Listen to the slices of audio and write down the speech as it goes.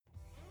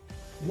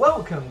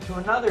Welcome to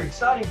another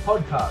exciting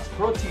podcast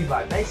brought to you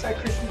by Bayside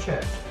Christian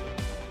Church.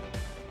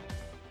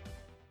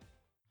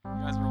 You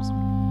guys are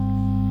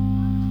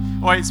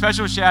awesome. Wait,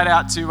 special shout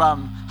out to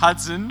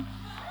Hudson,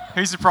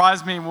 who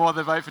surprised me and wore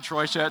the Vote for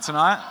Troy shirt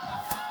tonight.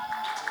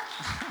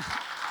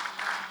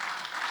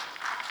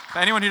 For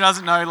anyone who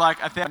doesn't know,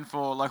 like a thousand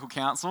for local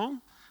council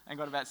and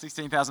got about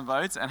 16,000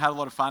 votes and had a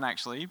lot of fun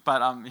actually.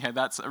 But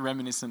that's a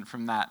reminiscent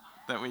from that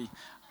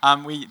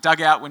we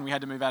dug out when we had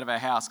to move out of our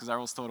house because they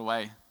were all stored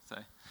away. So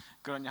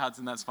good on you,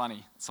 Hudson. That's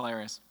funny. It's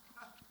hilarious.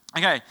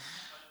 Okay.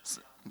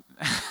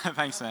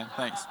 Thanks, man.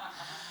 Thanks.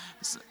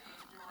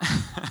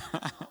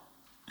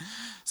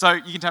 So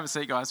you can have a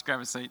seat, guys. Grab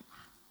a seat.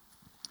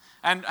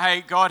 And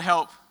hey, God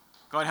help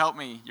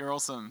me. You're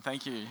awesome.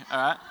 Thank you.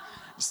 All right.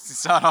 Just to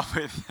start off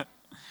with,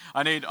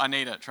 I need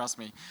it. Trust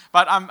me.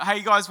 But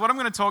hey, guys, what I'm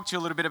going to talk to you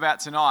a little bit about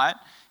tonight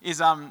is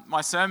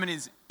my sermon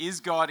is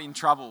God in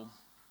trouble?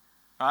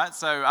 All right.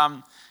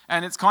 So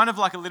and it's kind of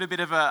like a little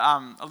bit of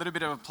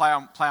a play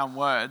on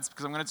words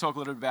because I'm going to talk a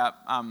little bit about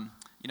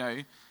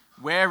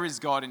where is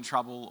God in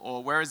trouble,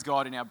 or where is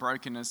God in our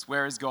brokenness,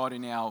 where is God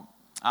in our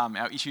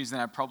issues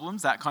and our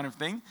problems, that kind of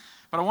thing.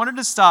 But I wanted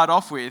to start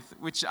off with,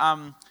 which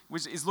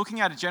is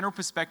looking at a general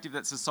perspective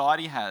that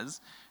society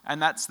has,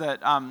 and that's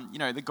that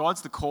that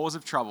God's the cause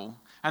of trouble,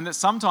 and that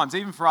sometimes,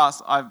 even for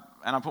us, I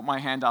put my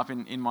hand up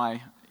in my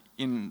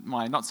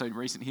not so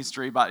recent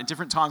history, but at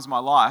different times in my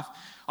life,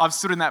 I've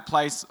stood in that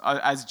place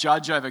as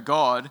judge over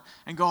God,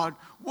 and God,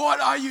 what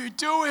are you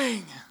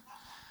doing?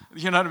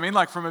 You know what I mean?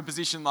 Like from a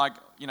position like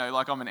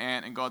I'm an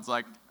ant and God's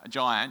like a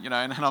giant, and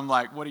I'm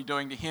like, what are you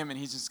doing to him? And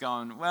he's just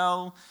going,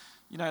 well,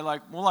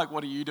 more like,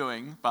 what are you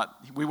doing? But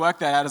we work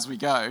that out as we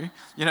go,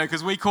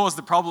 because we cause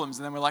the problems,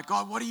 and then we're like,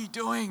 God, what are you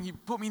doing? You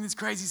put me in this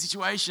crazy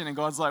situation. And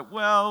God's like,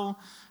 well,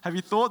 have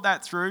you thought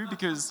that through?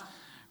 Because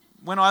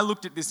when I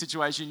looked at this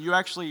situation, you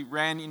actually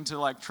ran into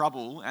like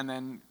trouble and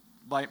then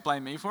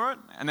blame me for it.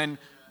 And then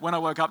when I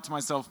woke up to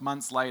myself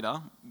months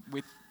later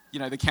with,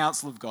 the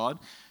counsel of God,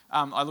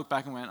 I looked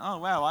back and went, oh,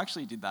 wow, I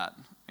actually did that.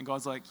 And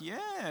God's like,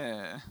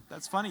 yeah,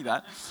 that's funny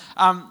that.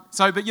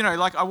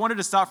 I wanted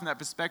to start from that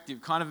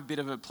perspective, kind of a bit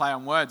of a play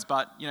on words,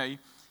 but,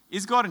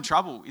 is God in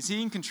trouble? Is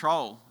he in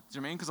control? Do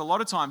you know what I mean? Because a lot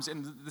of times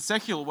in the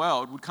secular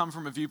world would come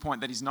from a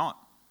viewpoint that he's not.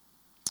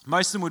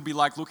 Most of them would be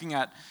like looking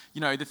at,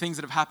 the things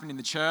that have happened in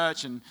the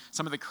church and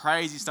some of the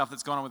crazy stuff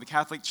that's gone on with the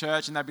Catholic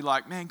Church, and they'd be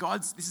like, man,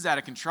 this is out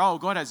of control.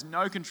 God has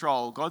no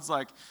control. God's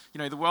like,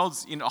 the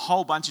world's in a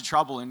whole bunch of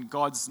trouble and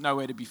God's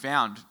nowhere to be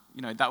found.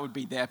 That would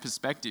be their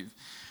perspective.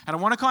 And I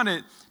want to kind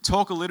of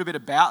talk a little bit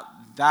about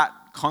that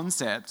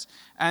concept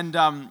and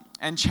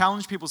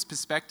challenge people's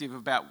perspective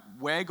about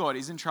where God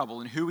is in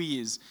trouble and who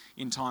he is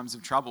in times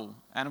of trouble.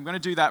 And I'm going to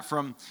do that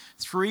from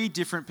 3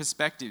 different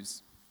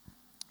perspectives.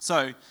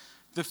 So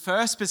the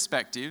first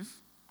perspective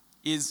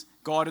is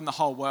God in the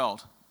whole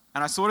world.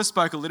 And I sort of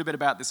spoke a little bit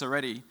about this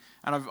already,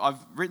 and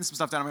I've written some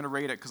stuff down. I'm going to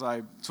read it because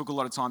I took a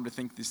lot of time to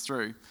think this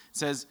through. It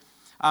says,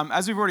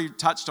 as we've already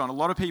touched on, a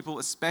lot of people,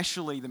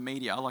 especially the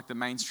media, like the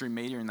mainstream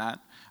media and that,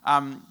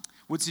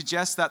 would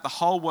suggest that the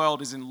whole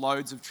world is in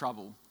loads of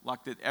trouble,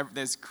 like that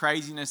there's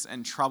craziness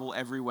and trouble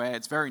everywhere.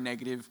 It's very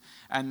negative,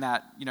 and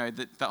that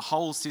the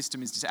whole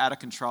system is just out of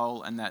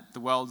control, and that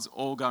the world's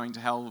all going to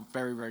hell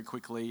very, very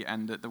quickly,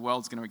 and that the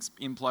world's going to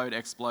implode,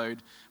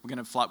 explode. We're going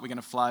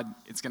to flood.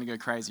 It's going to go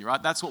crazy,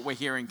 right? That's what we're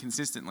hearing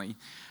consistently.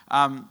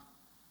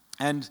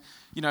 And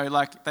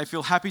they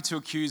feel happy to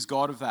accuse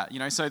God of that.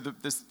 So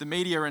the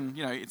media and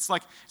it's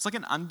like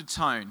an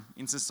undertone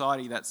in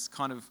society that's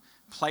kind of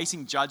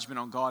placing judgment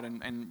on God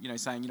and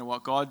saying,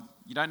 what, God,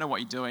 you don't know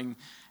what you're doing.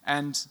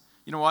 And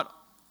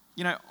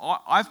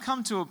I've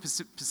come to a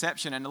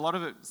perception, and a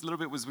little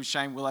bit was with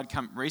Shane Willard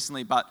come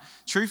recently, but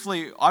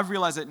truthfully, I've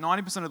realized that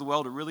 90% of the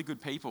world are really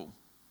good people.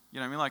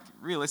 Like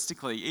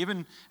realistically,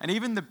 even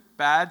the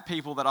bad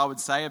people that I would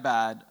say are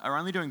bad are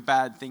only doing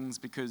bad things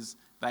because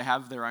they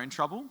have their own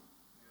trouble.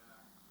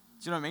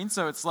 Do you know what I mean?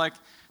 So it's like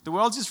the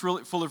world's just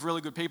really full of really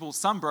good people,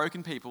 some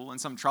broken people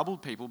and some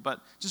troubled people, but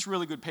just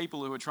really good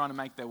people who are trying to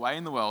make their way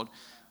in the world.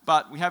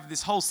 But we have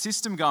this whole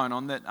system going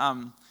on that,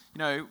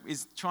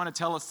 is trying to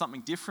tell us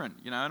something different,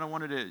 and I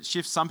wanted to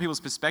shift some people's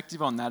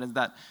perspective on that, is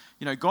that,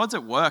 God's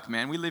at work,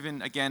 man. We live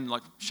in, again,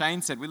 like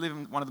Shane said, we live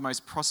in one of the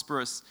most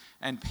prosperous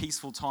and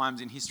peaceful times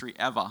in history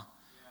ever.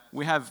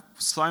 We have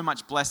so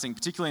much blessing,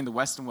 particularly in the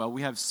Western world.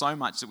 We have so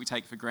much that we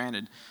take for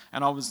granted.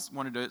 And I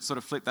wanted to sort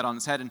of flip that on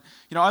its head. And,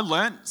 I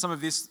learned some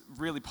of this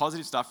really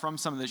positive stuff from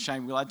some of the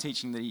Shane Willard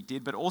teaching that he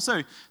did, but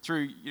also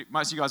through,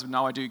 most of you guys would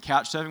know I do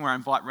couch surfing, where I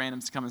invite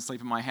randoms to come and sleep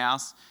in my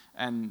house.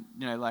 And,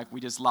 we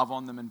just love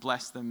on them and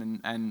bless them.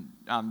 And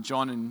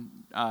John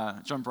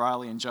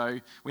Briley and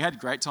Joe, we had a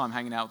great time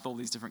hanging out with all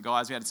these different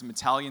guys. We had some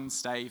Italians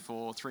stay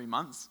for 3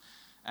 months.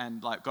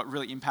 And got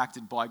really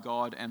impacted by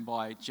God and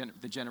by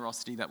the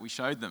generosity that we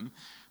showed them.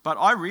 But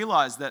I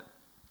realized that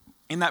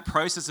in that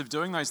process of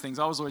doing those things,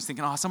 I was always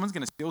thinking, someone's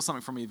going to steal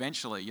something from me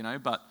eventually,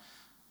 but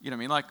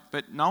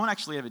but no one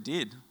actually ever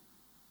did.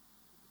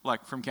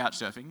 From couch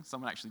surfing.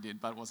 Someone actually did,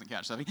 but it wasn't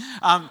couch surfing.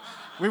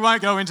 We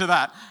won't go into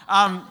that.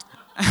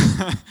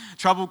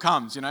 trouble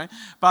comes,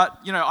 But,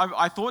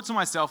 I thought to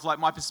myself, like,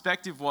 my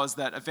perspective was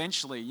that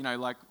eventually,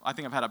 like, I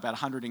think I've had about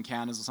 100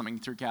 encounters or something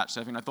through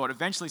couchsurfing. I thought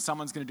eventually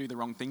someone's going to do the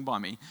wrong thing by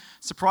me.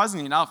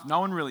 Surprisingly enough, no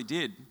one really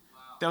did. Wow.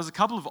 There was a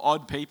couple of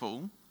odd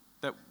people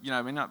that,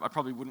 I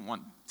probably wouldn't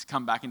want to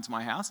come back into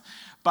my house.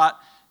 But,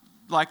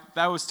 like,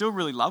 they were still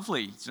really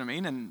lovely, do you know what I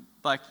mean? And,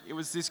 like, it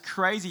was this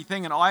crazy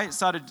thing. And I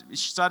started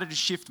to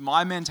shift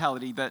my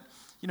mentality that,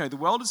 the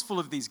world is full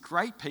of these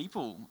great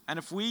people. And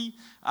if we,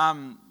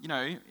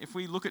 if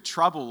we look at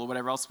trouble or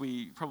whatever else,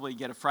 we probably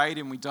get afraid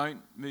and we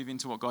don't move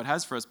into what God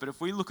has for us. But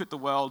if we look at the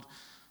world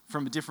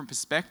from a different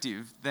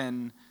perspective,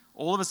 then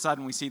all of a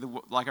sudden we see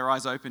our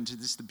eyes open to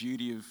just the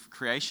beauty of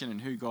creation and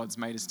who God's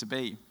made us to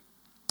be.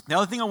 The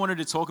other thing I wanted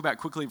to talk about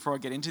quickly before I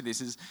get into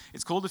this is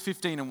it's called the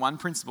 15 and 1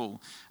 principle.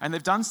 And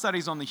they've done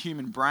studies on the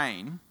human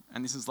brain,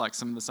 and this is like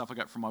some of the stuff I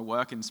got from my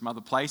work and some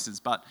other places,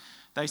 but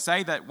they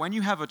say that when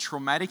you have a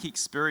traumatic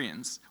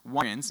experience,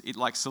 it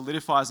like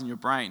solidifies in your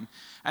brain.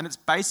 And it's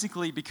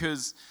basically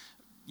because,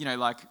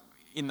 like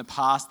in the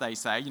past they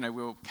say, we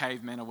were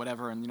cavemen or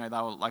whatever, and they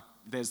were like,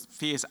 there's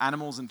fierce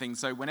animals and things.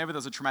 So whenever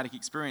there's a traumatic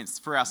experience,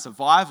 for our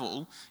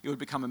survival, it would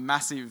become a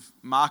massive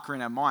marker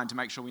in our mind to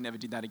make sure we never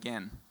did that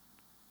again.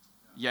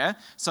 Yeah?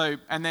 So,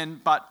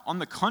 but on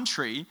the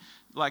contrary,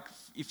 like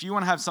if you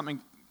want to have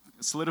something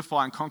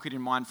solidify and concrete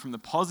in mind from the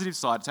positive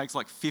side, it takes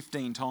like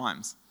 15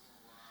 times.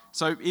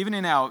 So even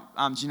in our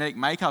genetic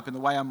makeup and the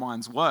way our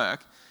minds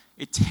work,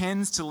 it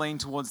tends to lean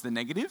towards the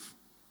negative.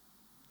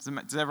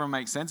 Does everyone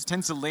make sense? It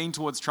tends to lean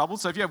towards trouble.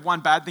 So if you have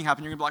one bad thing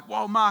happen, you're going to be like,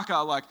 whoa, marker,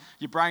 like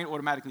your brain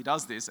automatically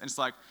does this. And it's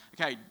like,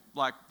 okay,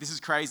 like this is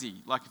crazy.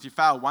 Like if you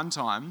fail one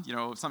time,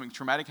 if something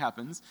traumatic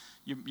happens,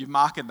 you've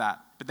marked that.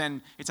 But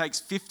then it takes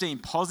 15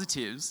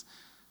 positives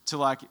to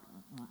like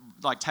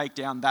take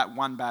down that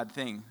one bad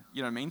thing.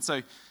 You know what I mean? So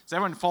is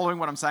everyone following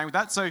what I'm saying with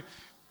that? So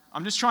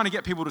I'm just trying to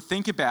get people to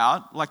think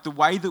about like the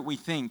way that we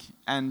think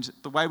and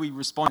the way we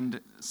respond,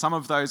 some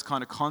of those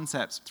kind of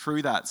concepts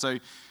through that. So,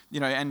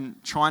 and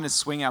trying to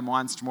swing our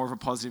minds to more of a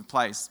positive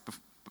place.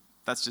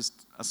 That's just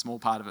a small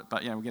part of it,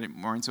 but we'll get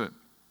more into it.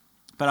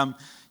 But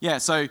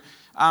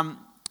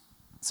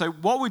so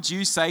what would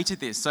you say to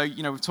this? So,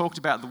 we've talked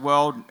about the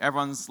world.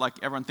 Everyone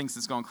thinks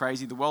it's gone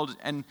crazy. The world,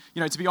 and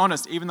to be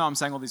honest, even though I'm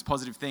saying all these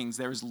positive things,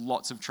 there is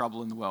lots of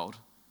trouble in the world.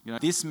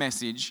 This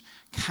message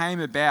came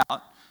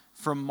about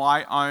from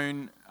my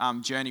own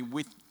journey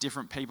with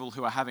different people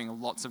who are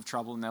having lots of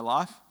trouble in their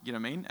life, you know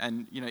what I mean?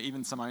 And,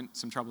 even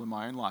some trouble in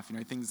my own life,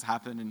 things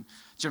happen and,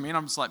 do you know what I mean?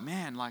 I'm just like,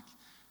 man, like,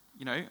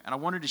 and I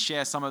wanted to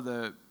share some of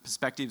the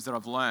perspectives that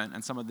I've learned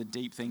and some of the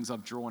deep things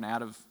I've drawn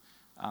out of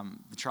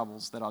the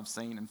troubles that I've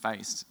seen and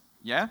faced,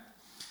 yeah?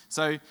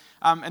 So,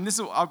 and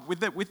this with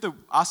the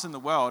us in the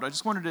world, I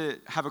just wanted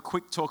to have a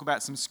quick talk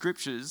about some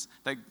scriptures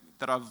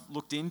that I've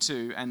looked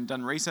into and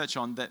done research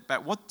on.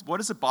 But what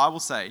does the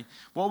Bible say?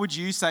 What would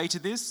you say to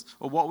this,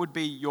 or what would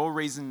be your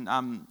reason,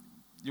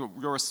 your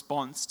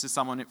response to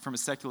someone from a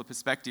secular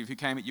perspective who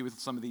came at you with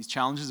some of these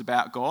challenges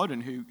about God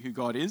and who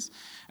God is,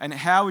 and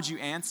how would you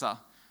answer?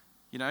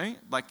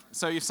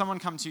 So if someone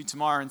come to you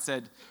tomorrow and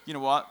said, you know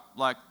what,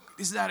 like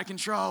this is out of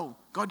control,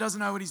 God doesn't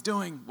know what He's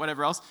doing,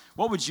 whatever else,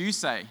 what would you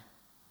say?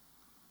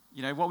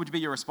 What would be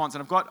your response?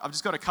 And I've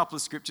just got a couple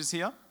of scriptures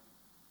here.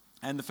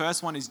 And the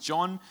first one is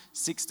John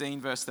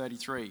 16, verse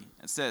 33.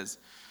 It says,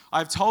 I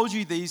have told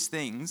you these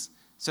things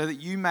so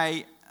that you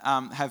may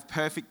have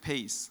perfect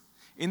peace.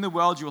 In the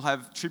world you will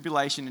have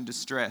tribulation and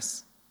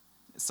distress,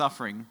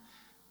 suffering.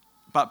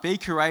 But be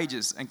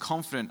courageous and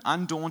confident,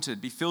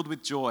 undaunted, be filled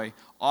with joy.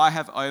 I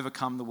have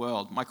overcome the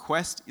world. My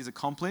quest is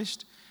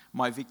accomplished,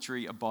 my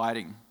victory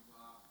abiding.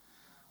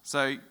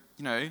 So,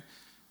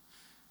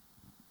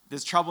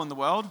 there's trouble in the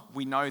world.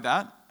 We know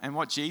that. And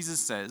what Jesus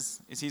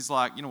says is He's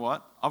like, you know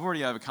what? I've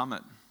already overcome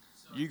it.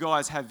 You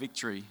guys have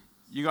victory.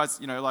 You guys,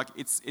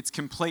 it's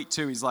complete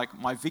too. He's like,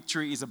 my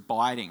victory is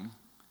abiding.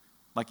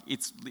 Like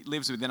it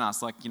lives within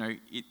us. Like,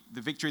 the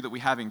victory that we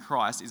have in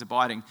Christ is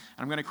abiding. And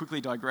I'm going to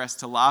quickly digress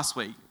to last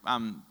week.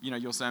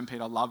 Your sermon,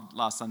 Pete, I loved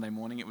last Sunday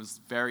morning. It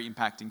was very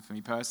impacting for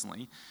me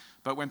personally.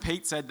 But when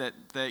Pete said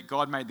that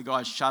God made the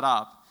guys shut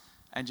up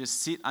and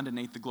just sit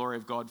underneath the glory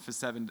of God for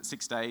 7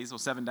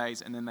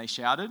 days, and then they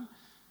shouted.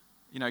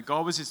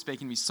 God was just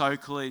speaking to me so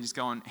clearly, just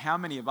going, how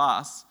many of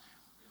us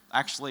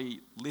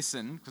actually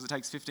listen, because it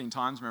takes 15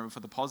 times, remember, for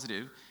the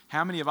positive,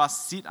 how many of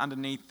us sit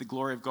underneath the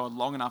glory of God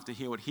long enough to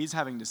hear what He's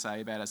having to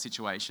say about our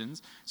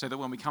situations, so that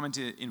when we come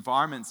into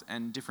environments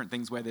and different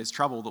things where there's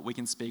trouble, that we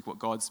can speak what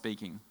God's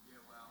speaking.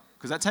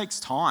 Because that takes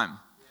time.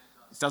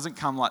 It doesn't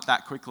come like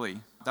that quickly.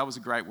 That was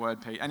a great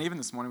word, Pete. And even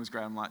this morning was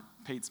great. I'm like,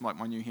 Pete's like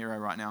my new hero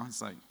right now.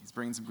 It's like, he's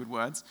bringing some good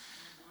words.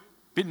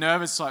 Bit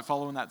nervous like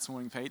following that this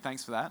morning, Pete.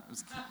 Thanks for that.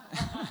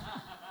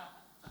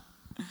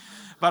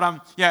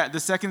 But the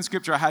second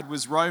scripture I had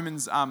was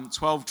Romans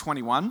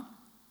 12:21.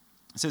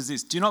 It says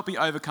this, do not be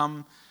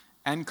overcome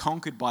and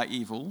conquered by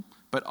evil,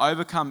 but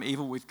overcome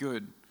evil with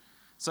good.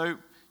 So,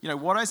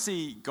 what I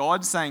see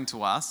God saying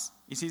to us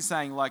is He's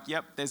saying like,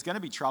 yep, there's going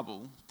to be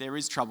trouble. There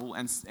is trouble.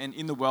 And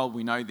in the world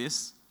we know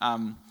this.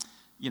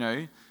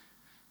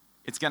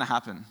 It's it's going to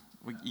happen.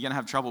 You're going to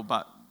have trouble.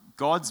 But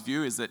God's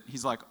view is that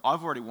he's like,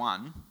 I've already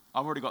won.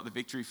 I've already got the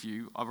victory for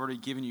you. I've already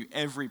given you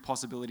every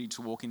possibility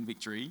to walk in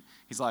victory.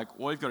 He's like,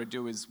 all you've got to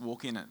do is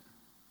walk in it.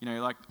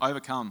 Like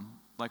overcome.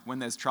 Like when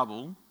there's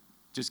trouble,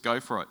 just go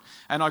for it.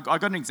 And I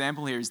got an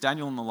example here. Is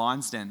Daniel in the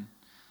lion's den.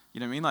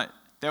 You know what I mean? Like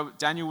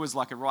Daniel was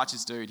like a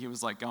righteous dude. He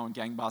was like going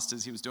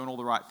gangbusters. He was doing all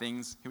the right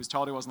things. He was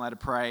told he wasn't allowed to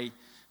pray.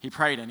 He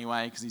prayed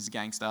anyway because he's a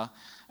gangster.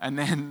 And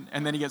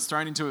then he gets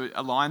thrown into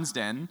a lion's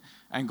den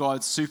and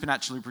God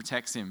supernaturally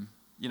protects him.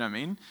 You know what I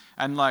mean?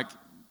 And like,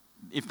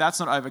 if that's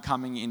not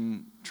overcoming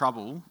in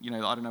trouble, I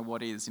don't know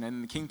what is.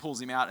 And the king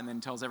pulls him out and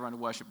then tells everyone to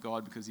worship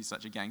God because he's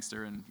such a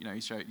gangster and,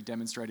 he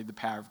demonstrated the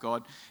power of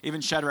God. Even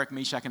Shadrach,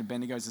 Meshach, and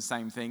Abednego is the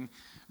same thing.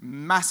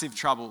 Massive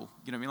trouble.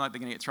 You know what I mean? Like they're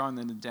going to get thrown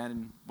in the den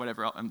and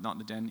whatever, not in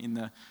the den, in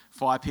the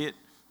fire pit,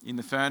 in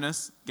the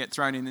furnace, get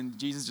thrown in, and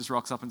Jesus just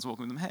rocks up and's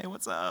walking with them. Hey,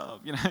 what's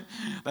up?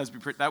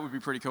 That would be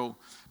pretty cool.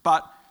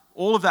 But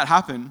all of that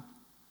happened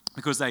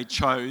because they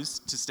chose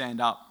to stand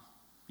up.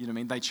 You know what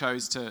I mean? They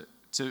chose to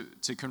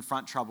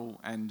confront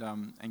trouble and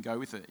go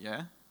with it.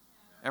 Yeah.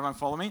 Everyone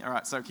follow me? All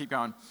right. So keep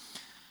going.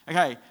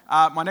 Okay.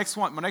 My next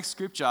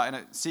scripture, and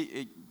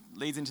it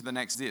leads into the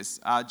next.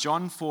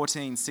 John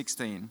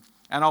 14:16.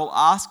 And I'll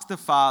ask the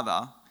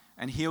Father,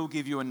 and He'll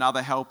give you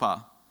another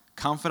helper,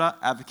 comforter,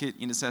 advocate,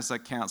 intercessor,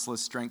 counselor,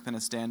 strengthener,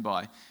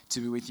 standby, to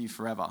be with you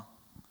forever.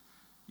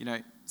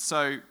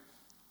 So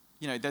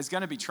there's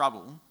going to be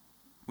trouble.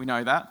 We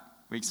know that.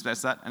 We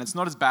express that. And it's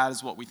not as bad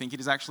as what we think it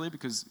is actually,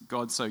 because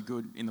God's so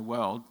good in the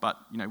world. But,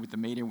 with the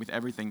media and with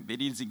everything,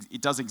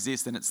 it does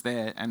exist and it's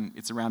there and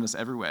it's around us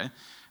everywhere.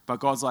 But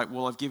God's like,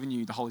 well, I've given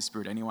you the Holy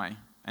Spirit anyway.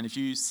 And if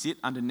you sit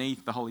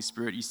underneath the Holy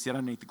Spirit, you sit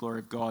underneath the glory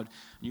of God,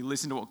 and you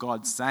listen to what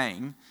God's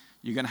saying,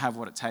 you're going to have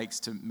what it takes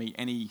to meet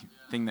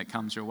anything that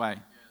comes your way.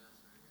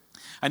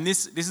 And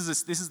this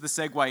is the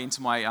segue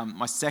into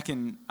my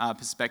second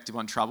perspective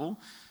on trouble,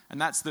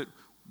 and that's that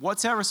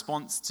what's our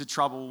response to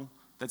trouble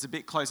that's a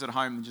bit closer to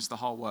home than just the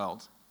whole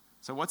world?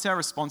 So what's our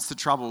response to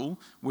trouble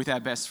with our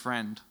best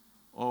friend,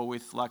 or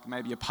with like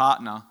maybe a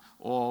partner,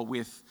 or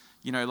with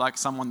like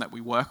someone that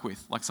we work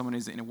with, like someone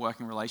who's in a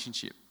working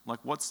relationship? Like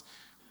what's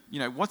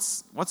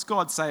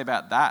God say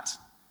about that?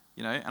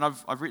 And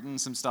I've written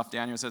some stuff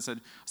down here. So I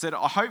said,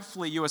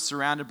 hopefully you are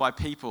surrounded by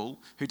people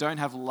who don't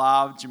have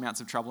large amounts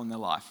of trouble in their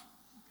life.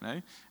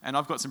 And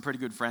I've got some pretty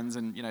good friends,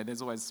 and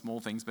there's always small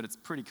things, but it's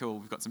pretty cool.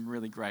 We've got some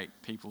really great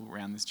people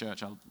around this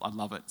church. I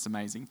love it. It's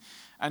amazing,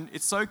 and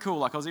it's so cool.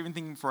 Like I was even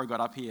thinking before I got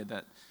up here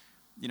that,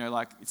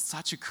 like it's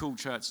such a cool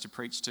church to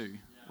preach to. Yeah.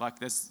 Like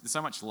there's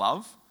so much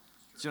love.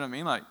 Do you know what I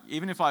mean? Like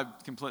even if I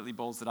completely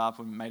balls it up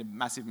and made a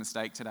massive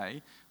mistake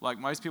today, like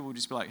most people would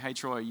just be like, "Hey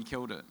Troy, you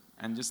killed it,"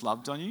 and just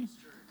loved on you. Do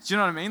you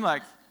know what I mean?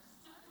 Like.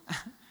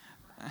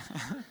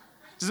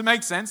 Does it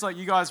make sense? Like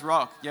you guys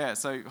rock. Yeah.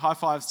 So high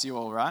fives to you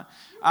all, right?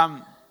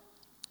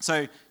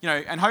 So,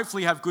 and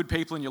hopefully you have good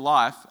people in your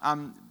life.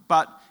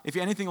 But if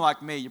you're anything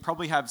like me, you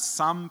probably have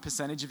some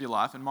percentage of your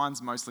life, and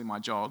mine's mostly my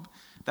job,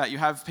 that you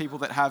have people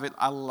that have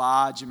a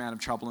large amount of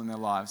trouble in their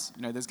lives.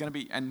 There's going to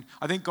be, and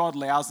I think God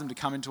allows them to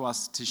come into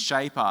us to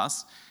shape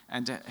us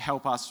and to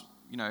help us,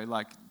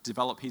 like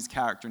develop His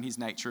character and His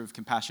nature of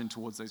compassion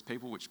towards those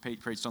people, which Pete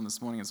preached on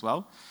this morning as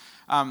well.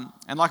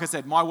 And like I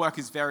said, my work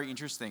is very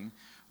interesting.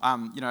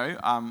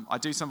 I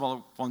do some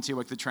volunteer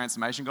work with the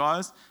Transformation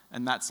guys,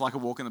 and that's like a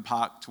walk in the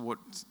park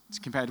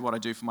compared to what I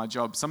do for my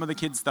job. Some of the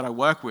kids that I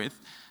work with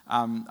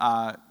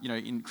are,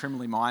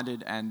 criminally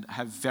minded and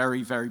have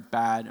very, very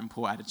bad and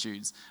poor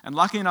attitudes. And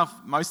lucky enough,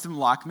 most of them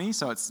like me,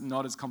 so it's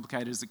not as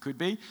complicated as it could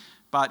be.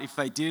 But if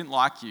they didn't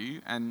like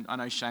you, and I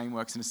know Shane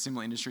works in a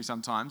similar industry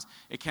sometimes,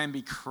 it can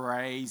be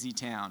crazy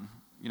town.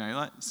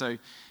 So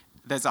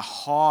there's a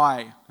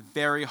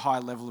very high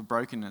level of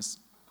brokenness,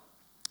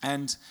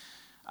 and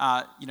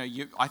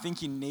I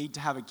think you need to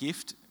have a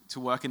gift to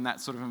work in that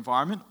sort of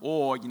environment,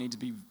 or you need to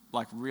be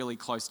like really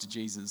close to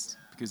Jesus,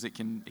 because it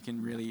can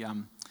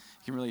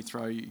really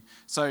throw you.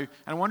 So, and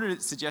I wanted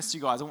to suggest to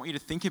you guys, I want you to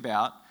think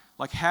about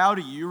like how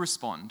do you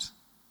respond,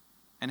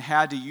 and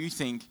how do you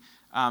think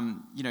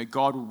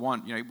God would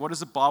want? What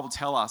does the Bible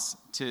tell us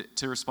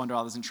to respond to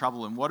others in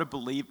trouble, and what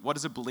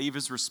is a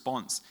believer's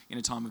response in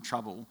a time of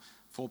trouble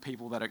for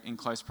people that are in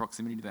close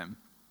proximity to them?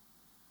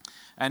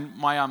 And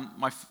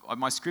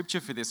my scripture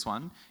for this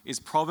one is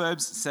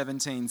Proverbs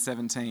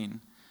 17:17,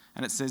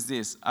 and it says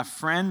this: "A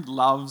friend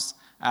loves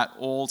at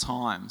all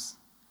times,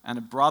 and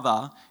a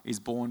brother is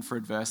born for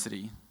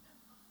adversity."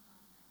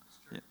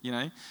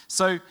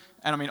 So,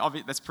 and I mean,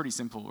 obviously, that's pretty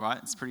simple, right?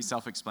 It's pretty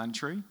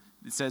self-explanatory.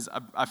 It says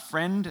a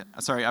friend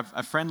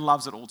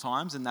loves at all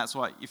times, and that's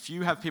why if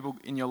you have people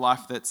in your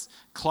life that's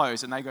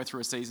close and they go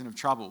through a season of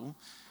trouble,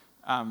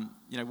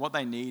 what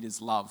they need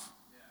is love.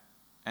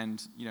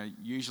 And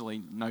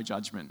usually no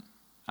judgment.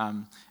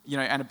 And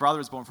a brother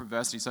is born from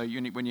adversity. So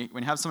when you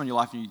have someone in your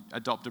life and you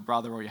adopt a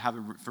brother, or you have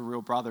a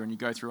real brother, and you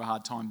go through a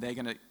hard time, they're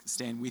going to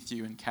stand with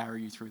you and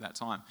carry you through that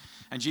time.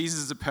 And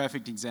Jesus is a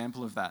perfect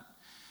example of that.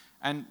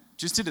 And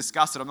just to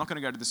discuss it, I'm not going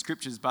to go to the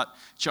scriptures, but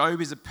Job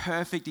is a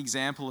perfect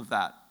example of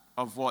that,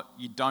 of what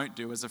you don't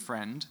do as a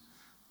friend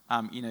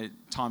in a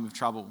time of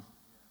trouble.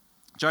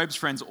 Job's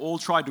friends all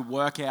tried to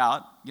work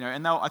out,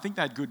 and I think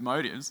they had good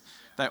motives.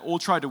 They all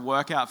tried to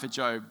work out for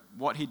Job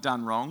what he'd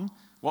done wrong,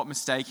 what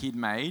mistake he'd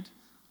made,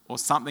 or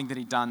something that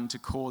he'd done to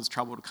cause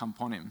trouble to come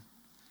upon him.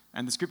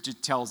 And the scripture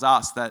tells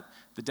us that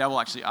the devil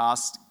actually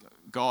asked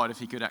God if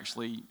he could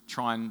actually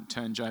try and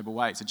turn Job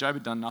away. So Job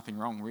had done nothing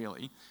wrong,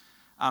 really.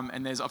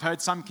 And I've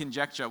heard some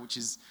conjecture, which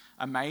is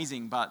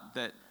amazing, but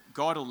that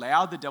God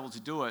allowed the devil to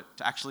do it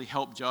to actually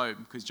help Job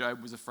because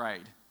Job was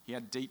afraid. He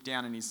had deep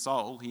down in his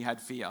soul, he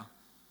had fear.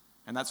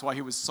 And that's why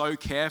he was so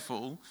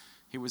careful.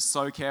 He was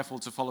so careful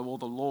to follow all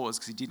the laws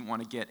because he didn't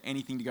want to get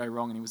anything to go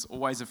wrong, and he was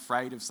always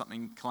afraid of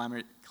something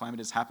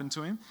calamitous happened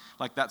to him.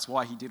 Like, that's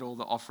why he did all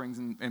the offerings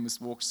and was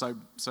walked so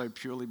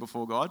purely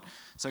before God.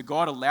 So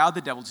God allowed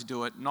the devil to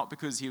do it, not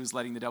because he was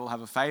letting the devil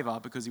have a favor,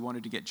 because he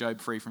wanted to get Job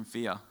free from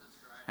fear.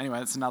 Anyway,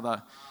 that's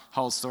another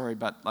whole story.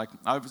 But when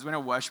I was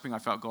worshiping, I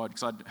felt God,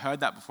 because I'd heard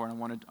that before,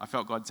 and I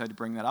felt God say to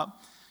bring that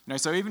up.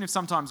 So even if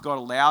sometimes God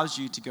allows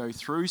you to go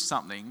through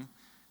something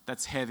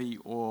that's heavy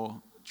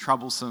or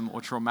troublesome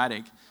or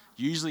traumatic,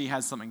 usually he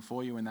has something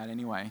for you in that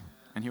anyway,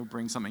 and he'll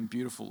bring something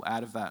beautiful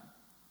out of that.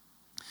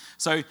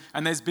 So,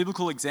 and there's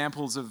biblical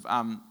examples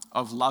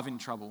of love in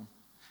trouble.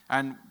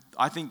 And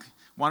I think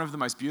one of the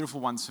most beautiful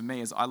ones for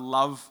me is I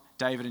love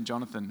David and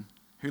Jonathan.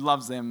 Who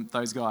loves them,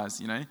 those guys,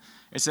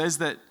 It says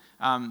that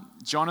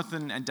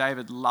Jonathan and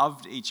David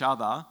loved each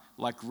other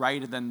like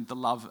greater than the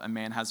love a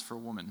man has for a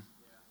woman.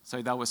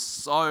 So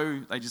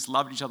they just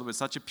loved each other with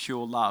such a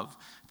pure love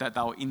that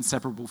they were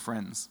inseparable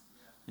friends,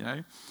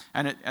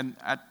 And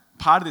at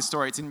part of this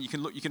story, you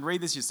can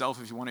read this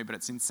yourself if you want to, but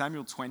it's in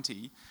Samuel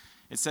 20.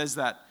 It says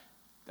that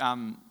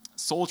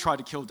Saul tried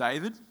to kill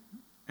David,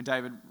 and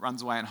David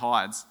runs away and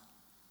hides.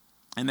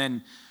 And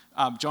then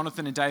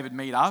Jonathan and David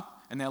meet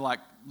up, and they're like,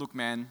 "Look,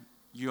 man,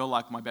 you're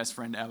like my best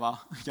friend ever."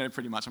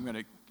 Pretty much. I'm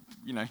going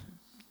to,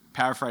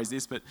 paraphrase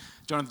this, but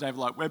Jonathan and David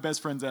are like, "We're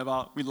best friends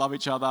ever. We love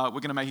each other. We're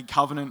going to make a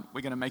covenant.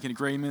 We're going to make an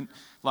agreement.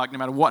 Like, no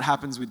matter what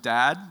happens with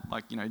Dad,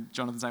 like,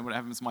 Jonathan's saying,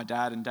 whatever happens to my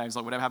dad, and Dave's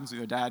like, whatever happens with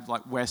your dad,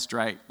 like, we're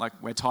straight. Like,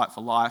 we're tight for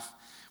life.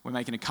 We're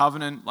making a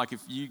covenant. Like, if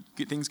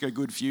things go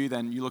good for you,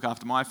 then you look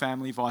after my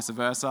family, vice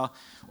versa."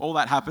 All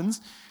that happens.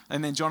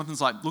 And then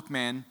Jonathan's like, "Look,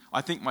 man,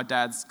 I think my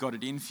dad's got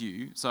it in for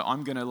you, so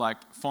I'm going to,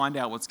 find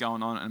out what's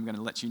going on, and I'm going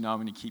to let you know.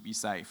 I'm going to keep you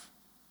safe."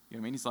 You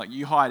know what I mean? He's like,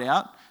 "You hide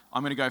out.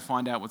 I'm going to go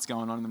find out what's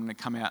going on, and I'm going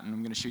to come out, and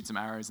I'm going to shoot some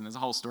arrows." And there's a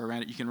whole story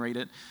around it. You can read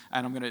it.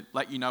 "And I'm going to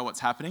let you know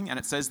what's happening." And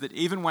it says that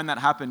even when that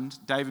happened,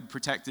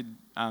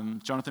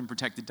 Jonathan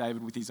protected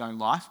David with his own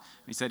life.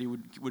 And he said he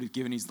would have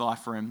given his life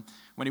for him.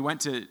 When he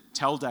went to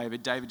tell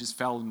David, David just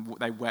fell and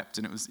they wept,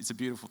 and it's a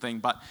beautiful thing.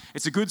 But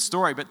it's a good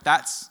story, but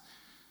that's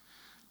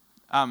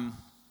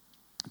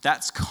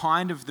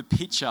kind of the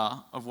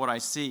picture of what I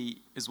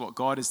see is what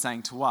God is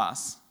saying to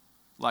us.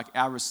 Like,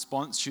 our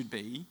response should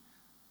be,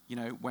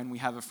 when we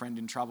have a friend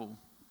in trouble.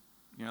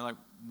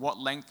 What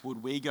length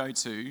would we go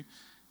to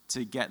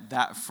get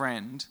that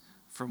friend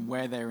from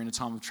where they're in a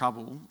time of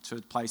trouble to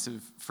a place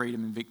of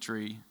freedom and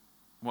victory?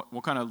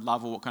 What kind of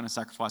love or what kind of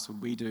sacrifice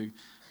would we do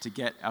to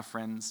get our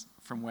friends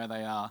from where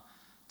they are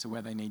to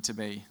where they need to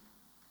be?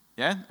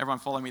 Yeah? Everyone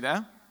follow me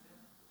there?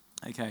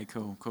 Okay,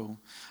 cool.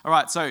 All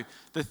right, so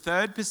the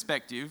third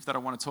perspective that I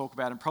want to talk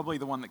about, and probably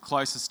the one that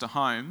closest to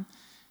home,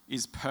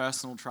 is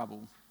personal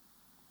trouble.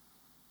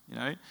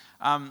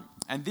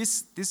 And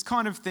this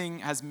kind of thing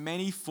has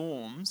many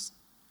forms,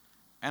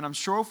 and I'm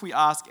sure if we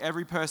ask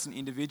every person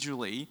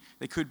individually,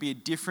 there could be a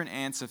different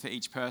answer for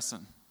each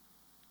person.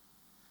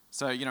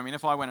 So,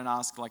 if I went and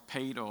asked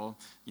Pete or,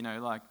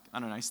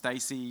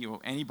 Stacey or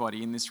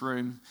anybody in this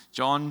room,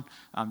 John,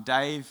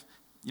 Dave,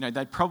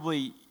 they'd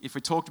probably, if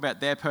we talked about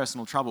their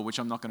personal trouble, which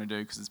I'm not going to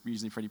do because it's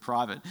usually pretty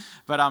private,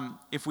 but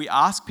if we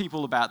ask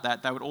people about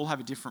that, they would all have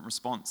a different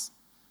response.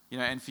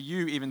 And for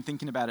you, even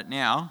thinking about it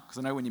now, because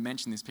I know when you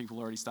mention this, people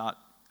already start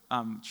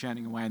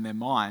churning away in their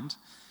mind.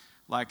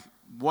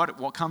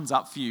 What comes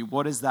up for you?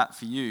 What is that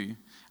for you?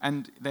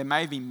 And there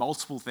may be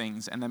multiple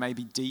things, and there may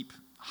be deep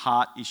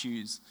heart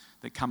issues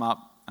that come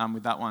up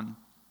with that one.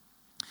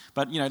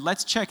 But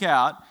let's check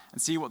out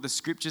and see what the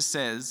scripture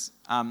says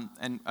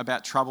and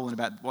about trouble and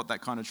about what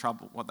that kind of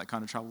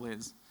trouble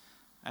is.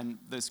 And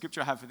the scripture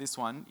I have for this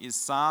one is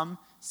Psalm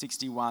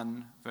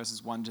 61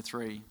 verses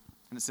 1-3,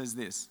 and it says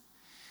this: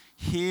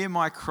 "Hear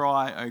my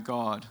cry, O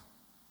God.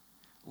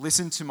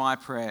 Listen to my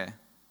prayer.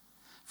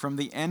 From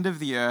the end of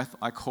the earth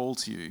I call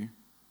to you.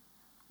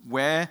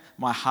 When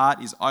my heart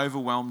is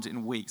overwhelmed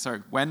and weak,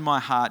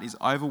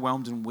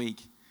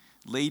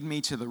 lead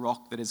me to the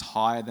rock that is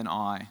higher than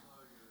I,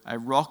 a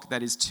rock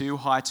that is too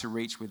high to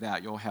reach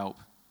without your help.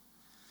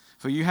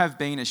 For you have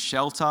been a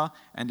shelter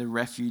and a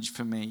refuge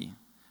for me,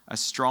 a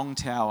strong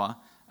tower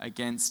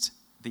against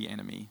the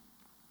enemy."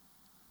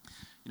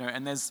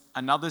 And there's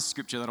another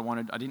scripture that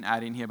I didn't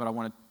add in here, but I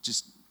want to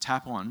just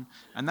tap on,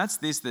 and that's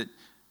this,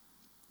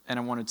 and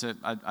I wanted to,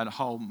 a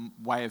whole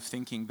way of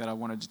thinking that I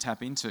wanted to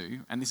tap into,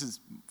 and this is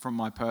from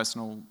my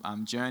personal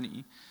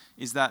journey,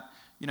 is that,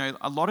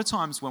 a lot of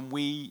times when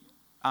we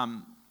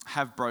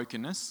have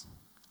brokenness,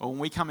 or when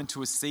we come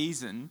into a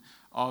season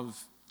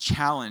of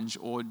challenge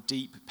or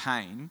deep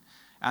pain,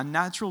 our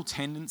natural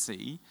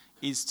tendency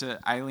is to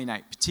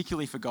alienate,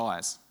 particularly for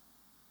guys.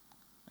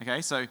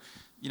 Okay, so,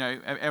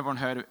 everyone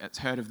heard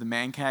of the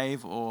man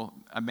cave or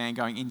a man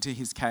going into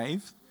his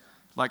cave?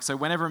 Like, so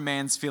whenever a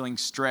man's feeling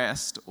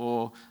stressed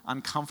or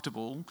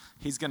uncomfortable,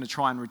 he's going to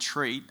try and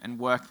retreat and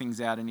work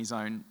things out in his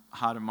own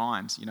heart and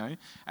mind, And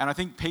I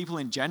think people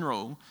in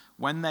general,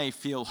 when they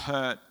feel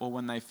hurt or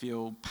when they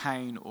feel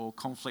pain or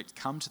conflict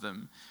come to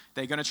them,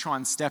 they're going to try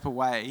and step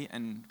away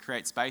and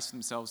create space for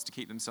themselves to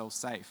keep themselves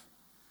safe.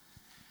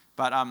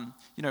 But,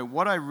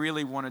 what I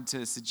really wanted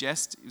to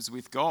suggest is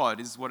with God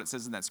is what it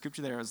says in that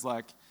scripture there is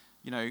like,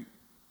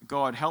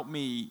 God, help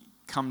me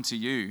come to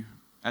you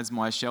as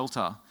my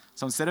shelter.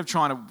 So instead of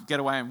trying to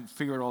get away and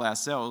figure it all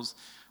ourselves,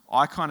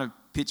 I kind of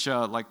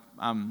picture like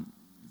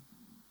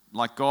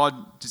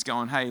God just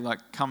going, hey, like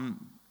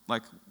come,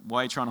 like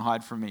why are you trying to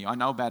hide from me? I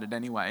know about it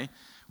anyway.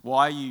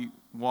 Why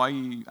are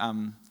you?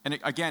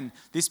 Again,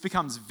 this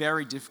becomes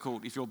very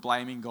difficult if you're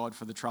blaming God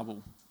for the trouble.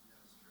 Do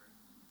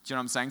you know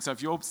what I'm saying? So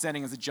if you're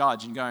standing as a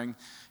judge and going,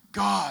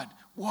 God,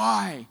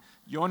 why?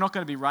 You're not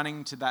going to be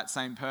running to that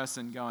same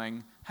person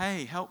going,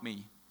 hey, help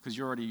me, because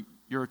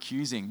you're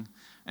accusing.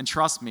 And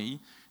trust me,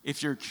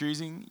 if you're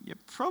accusing, you're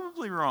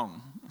probably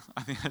wrong.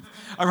 I think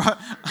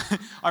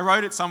I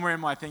wrote it somewhere in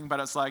my thing, but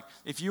it's like,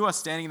 if you are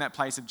standing in that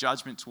place of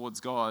judgment towards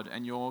God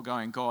and you're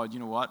going, God, you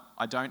know what?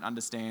 I don't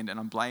understand and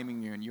I'm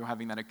blaming you and you're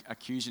having that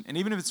accusation. And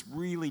even if it's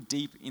really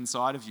deep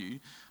inside of you,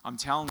 I'm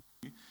telling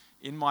you,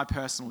 in my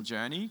personal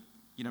journey,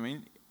 you know what I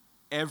mean?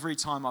 Every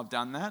time I've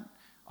done that,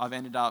 I've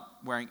ended up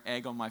wearing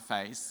egg on my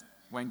face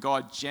when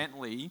God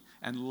gently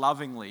and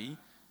lovingly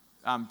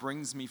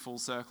brings me full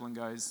circle and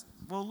goes,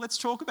 well, let's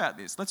talk about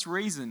this. Let's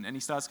reason. And he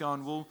starts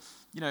going, well,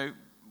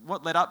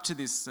 what led up to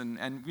this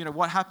and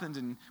what happened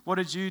and what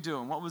did you do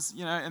and what was,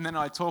 and then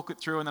I talk it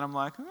through and then I'm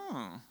like,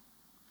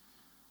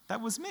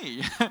 that was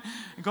me.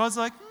 And God's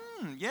like,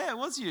 yeah, it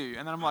was you.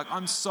 And then I'm like,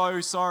 I'm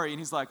so sorry. And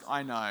he's like,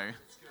 I know.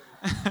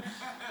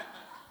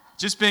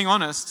 Just being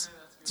honest.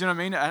 Do you know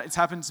what I mean? It's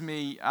happened to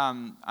me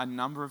a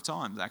number of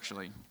times,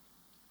 actually.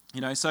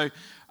 So,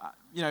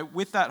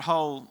 with that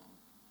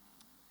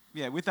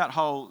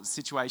whole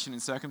situation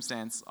and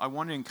circumstance, I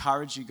want to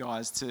encourage you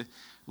guys to,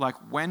 like,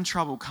 when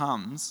trouble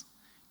comes,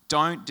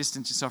 don't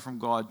distance yourself from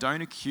God.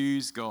 Don't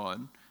accuse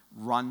God.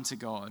 Run to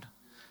God.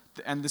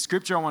 And the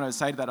scripture I want to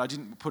say to that, I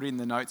didn't put it in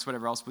the notes,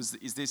 whatever else,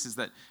 is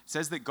that it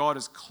says that God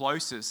is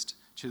closest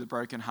to the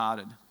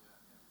brokenhearted.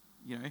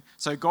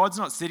 So God's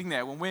not sitting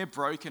there when we're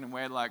broken and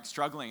we're like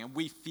struggling and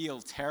we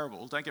feel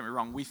terrible. Don't get me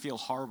wrong, we feel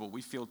horrible.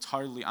 We feel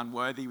totally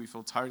unworthy. We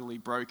feel totally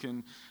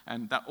broken,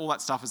 and that all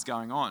that stuff is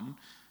going on.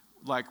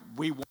 Like,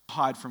 we want to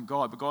hide from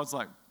God, but God's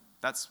like,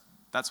 that's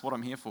what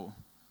I'm here for.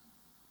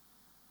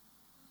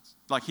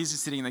 Like, he's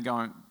just sitting there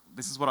going,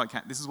 this is what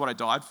I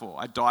died for.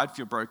 I died for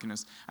your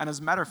brokenness. And as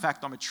a matter of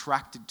fact, I'm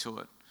attracted to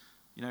it.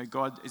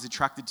 God is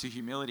attracted to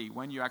humility.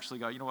 When you actually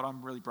go, you know what,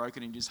 I'm really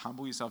broken, and you just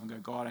humble yourself and go,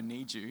 God, I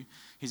need you.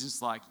 He's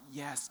just like,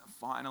 yes,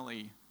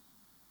 finally.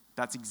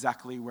 That's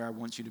exactly where I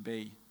want you to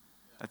be.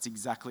 That's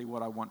exactly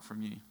what I want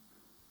from you.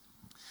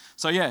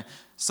 So, yeah.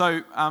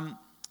 So,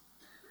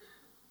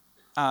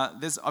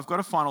 I've got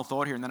a final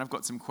thought here, and then I've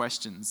got some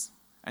questions.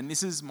 And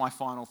this is my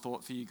final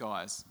thought for you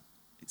guys.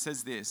 It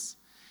says this: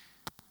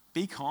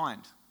 be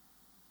kind.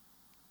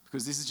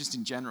 Because this is just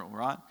in general,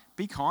 right?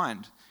 Be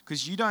kind,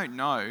 because you don't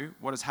know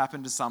what has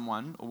happened to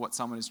someone or what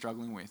someone is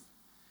struggling with.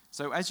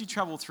 So as you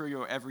travel through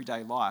your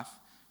everyday life,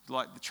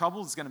 like, the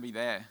trouble is going to be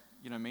there,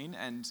 you know what I mean?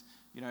 And,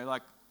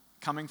 like,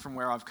 coming from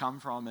where I've come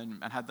from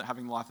and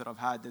having the life that I've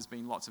had, there's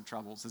been lots of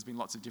troubles. There's been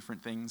lots of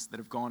different things that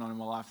have gone on in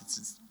my life.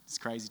 It's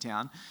crazy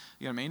town,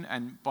 you know what I mean?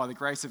 And by the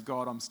grace of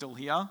God, I'm still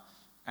here,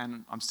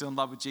 and I'm still in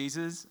love with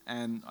Jesus,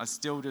 and I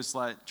still just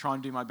like try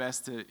and do my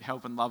best to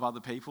help and love other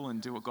people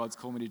and do what God's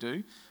called me to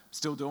do.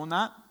 Still doing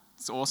that.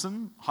 It's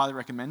awesome. Highly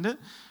recommend it,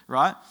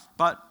 right?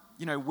 But,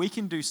 we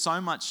can do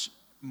so much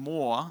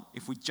more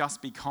if we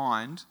just be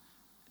kind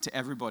to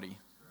everybody,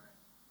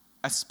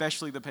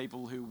 especially the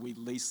people who we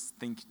least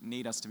think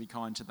need us to be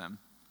kind to them.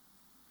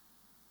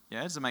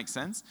 Yeah, does it make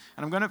sense?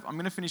 And I'm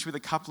gonna finish with a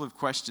couple of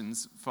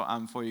questions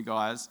for you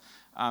guys.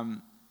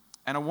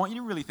 And I want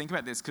you to really think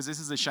about this, because this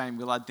is a Shane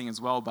Willard thing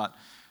as well, but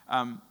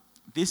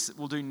this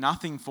will do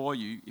nothing for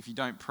you if you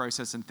don't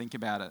process and think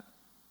about it.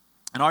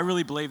 And I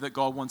really believe that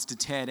God wants to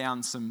tear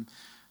down some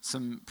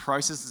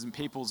processes in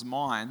people's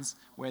minds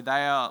where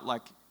they are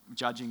like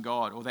judging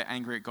God or they're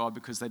angry at God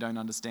because they don't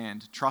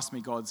understand. Trust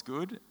me, God's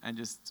good, and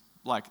just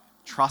like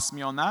trust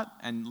me on that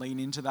and lean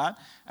into that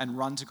and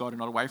run to God and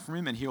not away from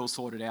him, and he'll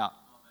sort it out.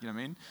 You know what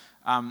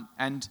I mean?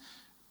 And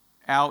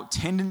our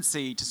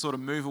tendency to sort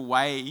of move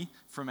away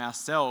from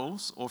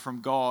ourselves or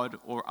from God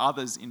or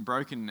others in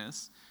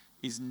brokenness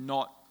is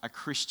not a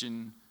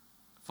Christian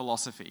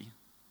philosophy.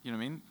 You know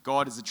what I mean?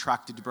 God is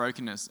attracted to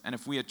brokenness. And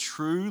if we are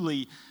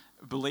truly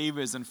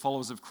believers and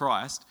followers of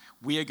Christ,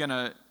 we are going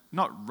to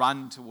not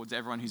run towards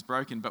everyone who's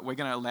broken, but we're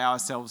going to allow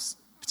ourselves,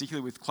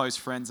 particularly with close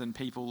friends and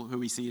people who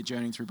we see are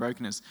journeying through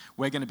brokenness,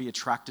 we're going to be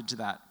attracted to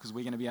that because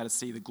we're going to be able to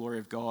see the glory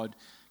of God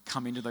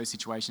come into those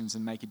situations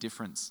and make a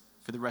difference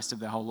for the rest of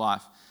their whole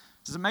life.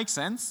 Does it make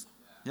sense?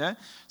 Yeah.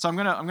 So I'm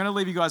gonna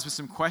leave you guys with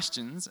some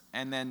questions,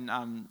 and then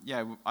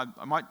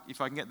I might,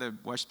 if I can get the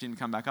worship team to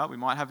come back up, we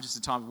might have just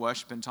a time of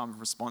worship and time of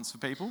response for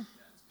people.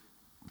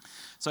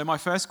 So my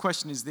first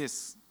question is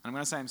this, and I'm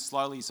going to say them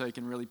slowly so you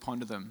can really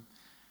ponder them.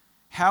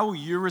 How will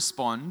you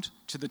respond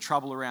to the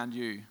trouble around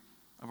you?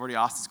 I've already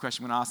asked this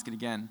question, I'm going to ask it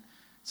again.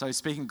 So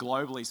speaking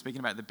globally, speaking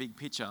about the big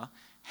picture,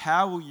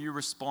 how will you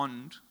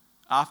respond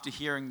after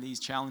hearing these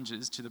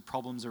challenges to the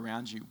problems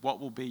around you? What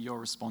will be your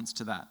response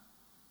to that?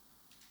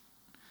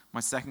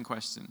 My second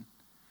question,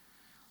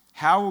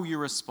 how will you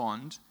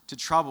respond to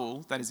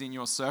trouble that is in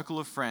your circle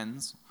of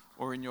friends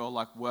or in your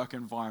work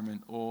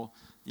environment, or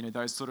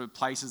those sort of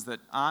places that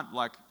aren't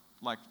like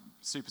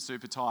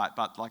super tight,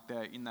 but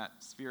they're in that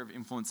sphere of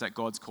influence that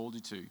God's called you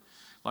to?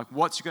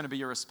 What's going to be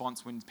your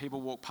response when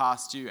people walk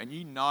past you and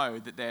you know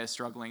that they're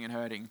struggling and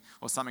hurting,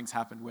 or something's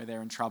happened where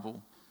they're in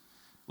trouble?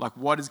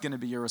 What is going to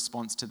be your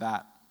response to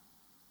that?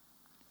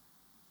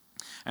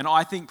 And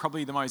I think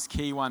probably the most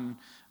key one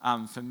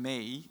for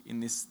me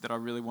in this that I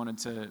really wanted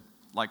to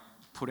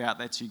put out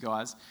there to you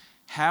guys,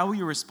 how will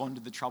you respond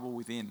to the trouble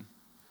within?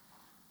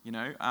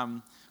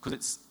 Because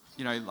it's,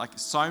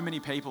 so many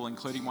people,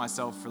 including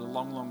myself, for the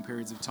long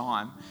periods of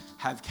time,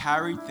 have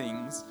carried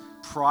things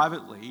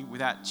privately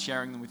without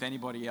sharing them with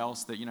anybody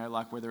else that,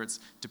 whether it's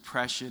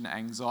depression,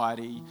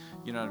 anxiety,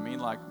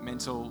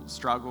 mental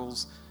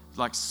struggles.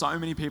 So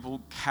many people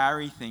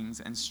carry things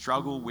and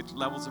struggle with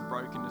levels of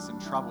brokenness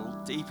and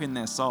trouble deep in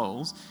their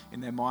souls,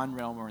 in their mind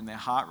realm or in their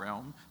heart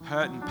realm,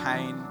 hurt and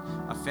pain,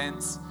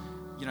 offense,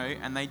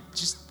 and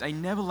they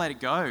never let it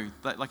go.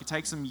 It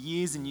takes them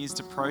years and years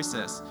to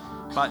process.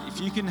 But if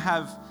you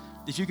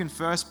can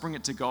first bring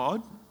it to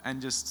God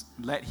and just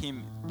let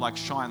Him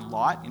shine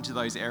light into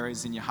those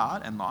areas in your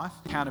heart and life,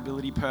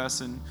 accountability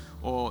person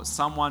or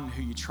someone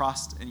who you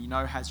trust and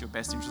has your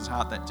best interest at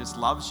heart that just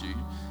loves you,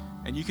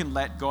 and you can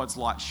let God's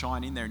light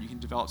shine in there and you can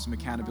develop some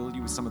accountability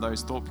with some of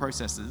those thought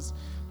processes,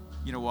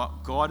 you know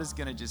what? God is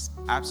going to just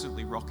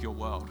absolutely rock your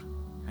world.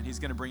 And He's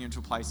going to bring you into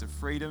a place of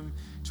freedom,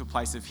 to a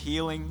place of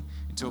healing,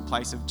 into a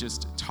place of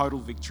just total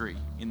victory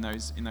in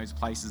those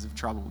places of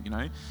trouble,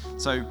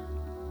 So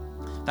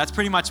that's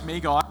pretty much me,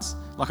 guys.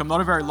 I'm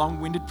not a very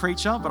long-winded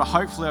preacher, but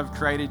hopefully I've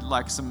created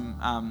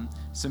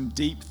some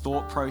deep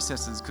thought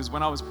processes, because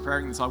when I was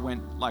preparing this, I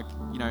went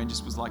and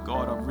just was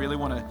God, I really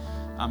want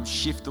to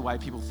shift the way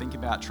people think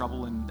about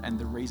trouble and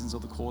the reasons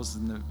or the causes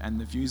and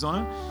the views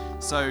on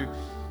it. So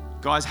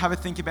guys, have a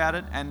think about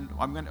it, and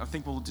I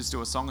think we'll just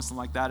do a song or something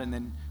like that, and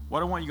then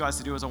what I want you guys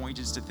to do is I want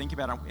you just to think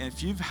about it. And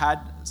if you've had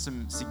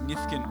some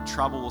significant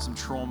trouble or some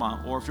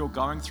trauma, or if you're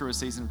going through a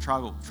season of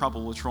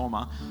trouble or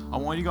trauma, I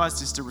want you guys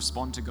just to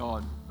respond to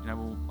God.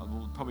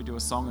 We'll probably do a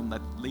song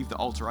and leave the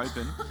altar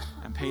open,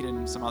 and Pete and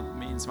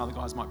me and some other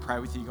guys might pray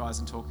with you guys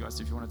and talk to you guys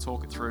if you want to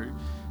talk it through.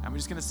 And we're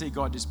just going to see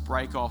God just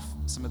break off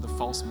some of the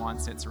false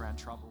mindsets around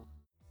trouble.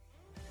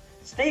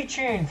 Stay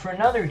tuned for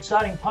another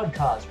exciting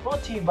podcast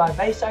brought to you by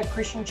Bayside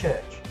Christian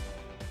Church.